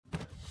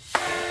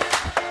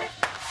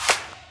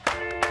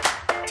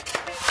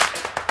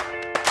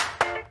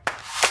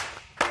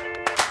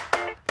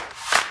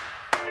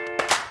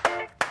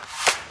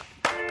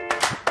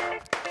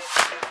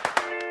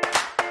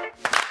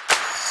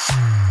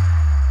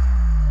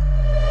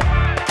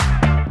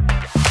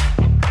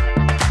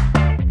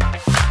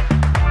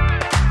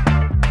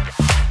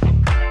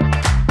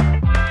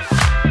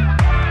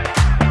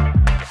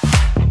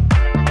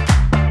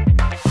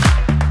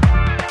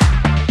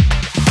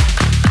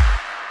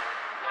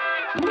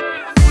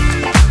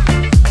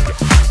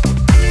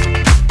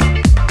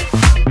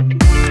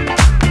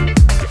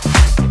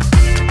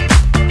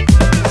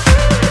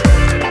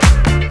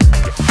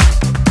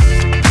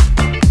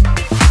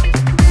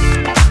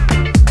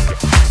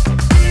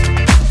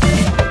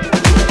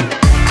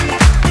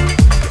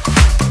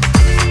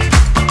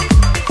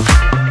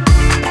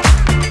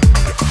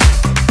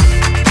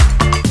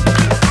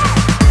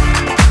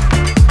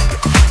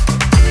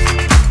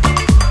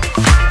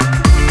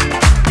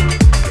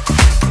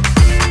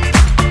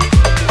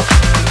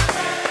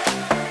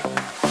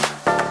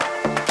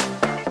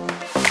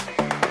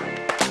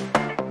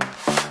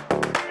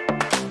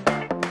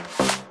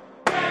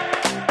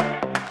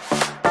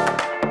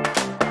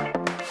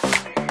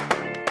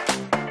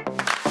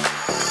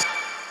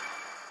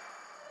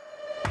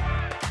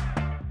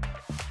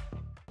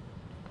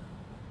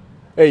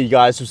Hey you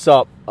guys, what's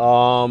up?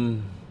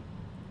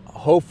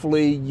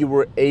 Hopefully you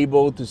were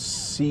able to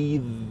see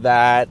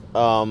that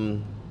I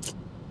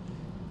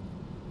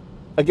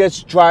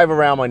guess drive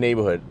around my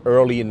neighborhood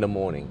early in the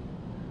morning.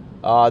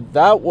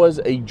 That was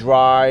a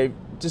drive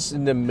just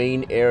in the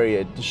main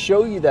area to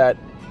show you that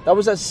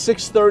was at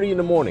 6:30 in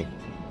the morning.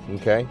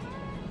 Okay,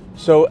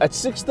 so at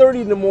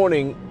 6:30 in the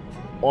morning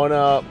on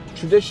a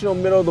traditional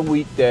middle of the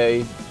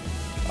weekday,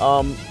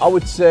 I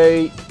would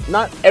say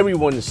not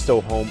everyone is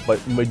still home, but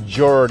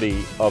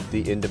majority of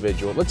the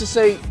individual, let's just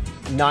say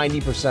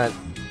 90%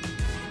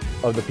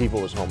 of the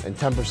people was home and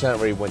 10%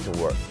 already went to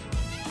work.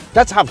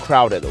 That's how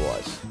crowded it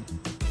was.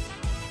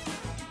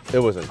 It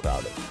wasn't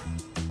crowded.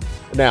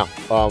 Now,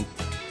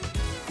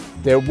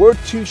 there were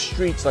two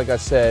streets, like I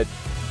said,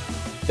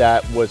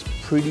 that was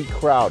pretty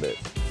crowded,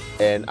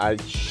 and I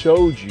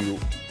showed you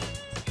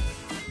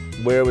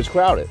where it was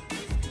crowded.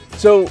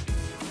 So,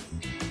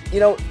 you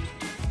know,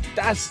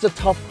 that's the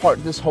tough part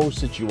of this whole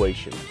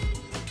situation.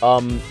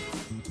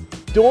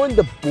 During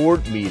the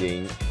board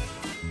meeting,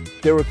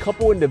 there were a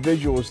couple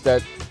individuals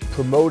that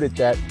promoted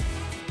that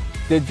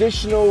the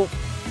additional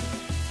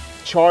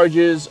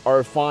charges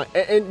are fine.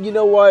 And you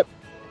know what?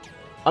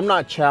 I'm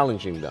not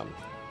challenging them.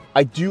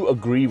 I do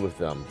agree with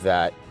them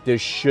that there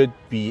should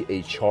be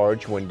a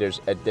charge when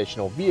there's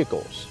additional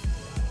vehicles.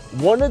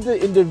 One of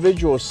the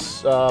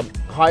individuals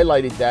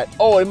highlighted that,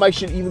 oh, it might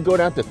should even go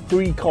down to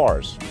 3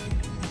 cars.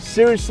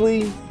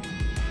 Seriously?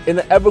 In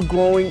an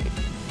ever-growing,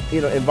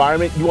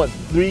 environment, you want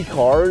 3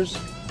 cars?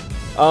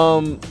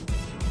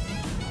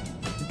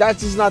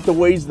 That's just not the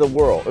ways of the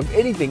world. If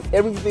anything,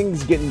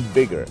 everything's getting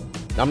bigger.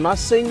 Now, I'm not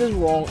saying this is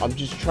wrong. I'm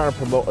just trying to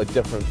promote a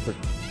different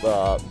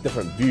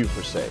view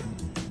per se.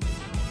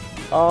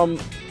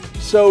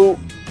 So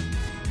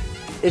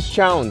it's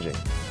challenging.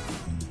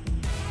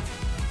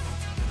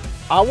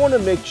 I want to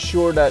make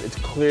sure that it's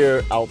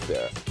clear out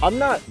there. I'm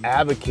not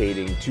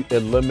advocating to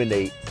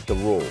eliminate the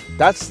rule.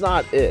 That's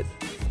not it.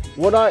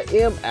 What I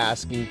am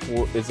asking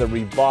for is a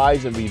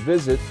revise and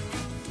revisit,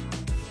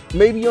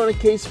 maybe on a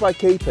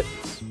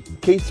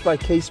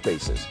case-by-case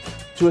basis,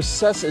 to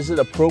assess is it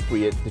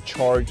appropriate to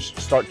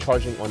start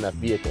charging on that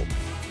vehicle.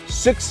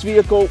 6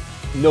 vehicle,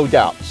 no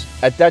doubts.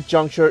 At that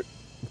juncture,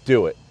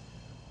 do it.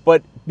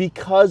 But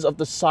because of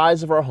the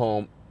size of our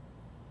home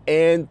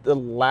and the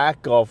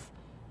lack of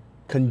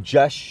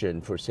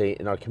congestion, per se,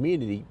 in our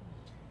community,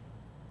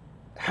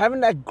 having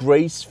that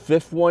grace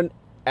 5th one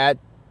at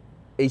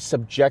a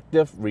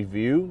subjective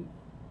review,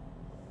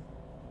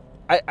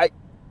 I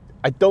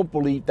don't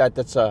believe that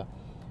that's a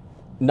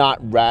not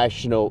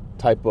rational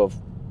type of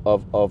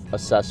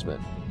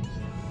assessment.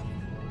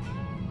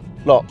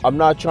 Look, I'm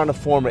not trying to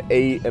form an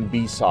A and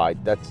B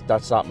side.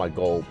 That's not my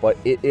goal, but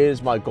it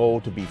is my goal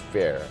to be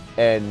fair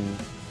and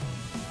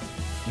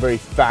very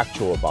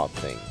factual about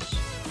things.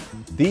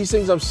 These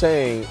things I'm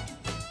saying,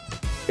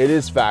 it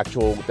is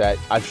factual that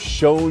I've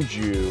shown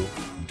you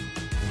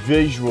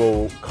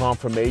visual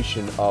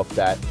confirmation of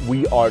that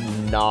we are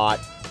not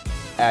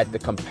at the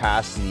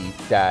capacity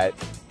that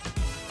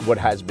what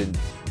has been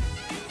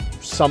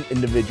some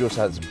individuals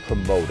has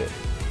promoted.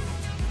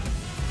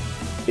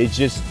 It's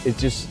just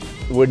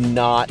we're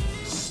not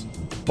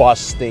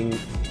busting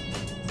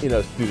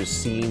through the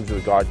seams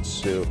with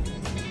regards to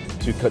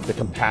the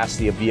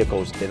capacity of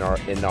vehicles in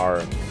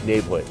our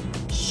neighborhood.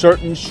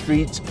 Certain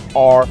streets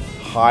are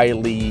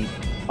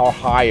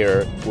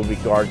higher with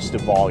regards to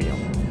volume,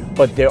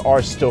 but there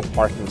are still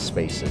parking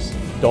spaces.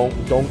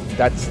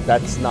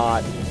 That's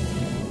not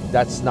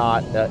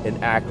an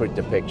accurate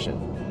depiction.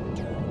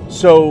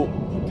 So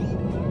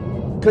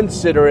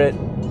consider it.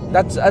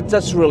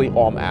 That's really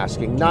all I'm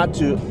asking, not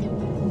to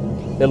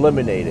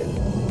eliminate it.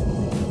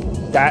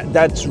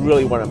 That's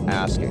really what I'm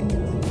asking.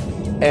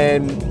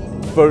 And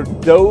for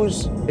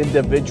those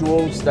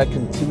individuals that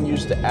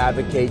continues to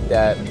advocate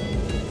that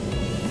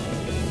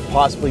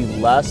possibly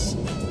less,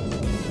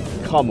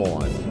 come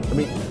on. I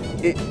mean,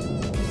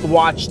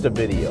 watch the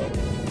video.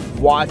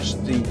 Watch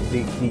the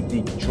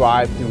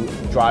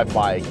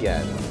drive-by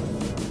again.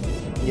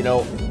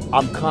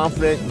 I'm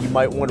confident you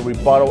might want to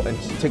rebuttal and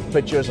take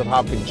pictures of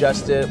how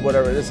congested,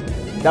 whatever it is.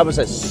 That was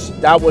at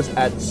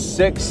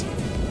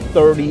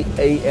 6:30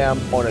 a.m.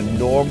 on a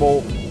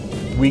normal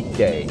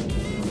weekday.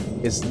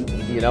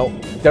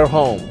 They're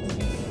home.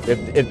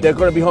 If they're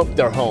going to be home,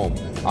 they're home.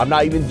 I'm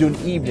not even doing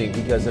evening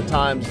because at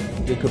times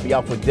they could be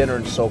out for dinner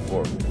and so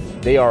forth.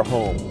 They are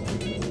home.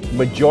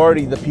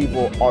 Majority of the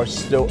people are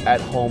still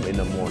at home in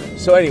the morning.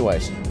 So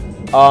anyways,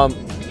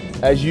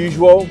 as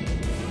usual,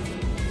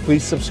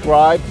 please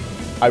subscribe.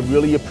 I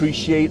really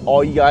appreciate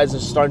all you guys are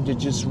starting to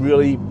just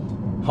really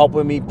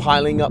helping me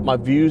piling up my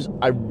views.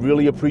 I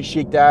really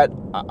appreciate that.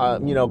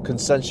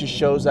 Consensus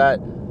shows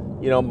that,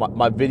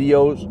 my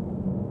videos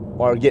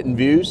are getting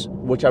views,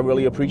 which I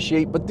really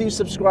appreciate. But do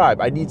subscribe.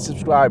 I need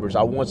subscribers.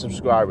 I want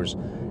subscribers.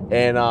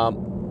 And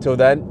till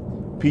then,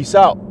 peace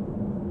out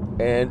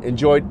and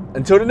enjoy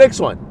until the next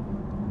one.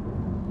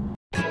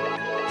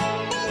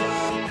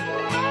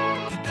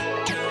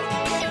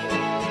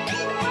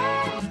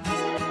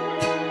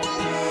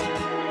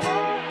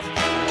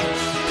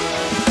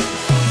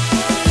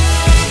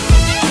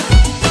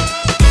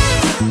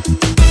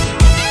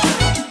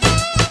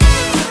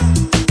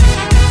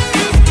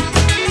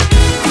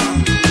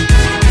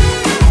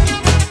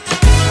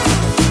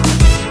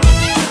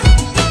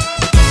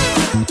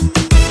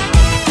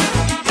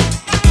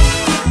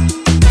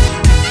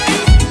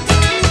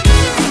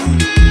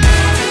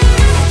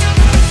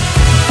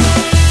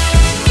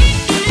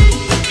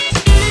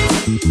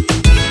 you.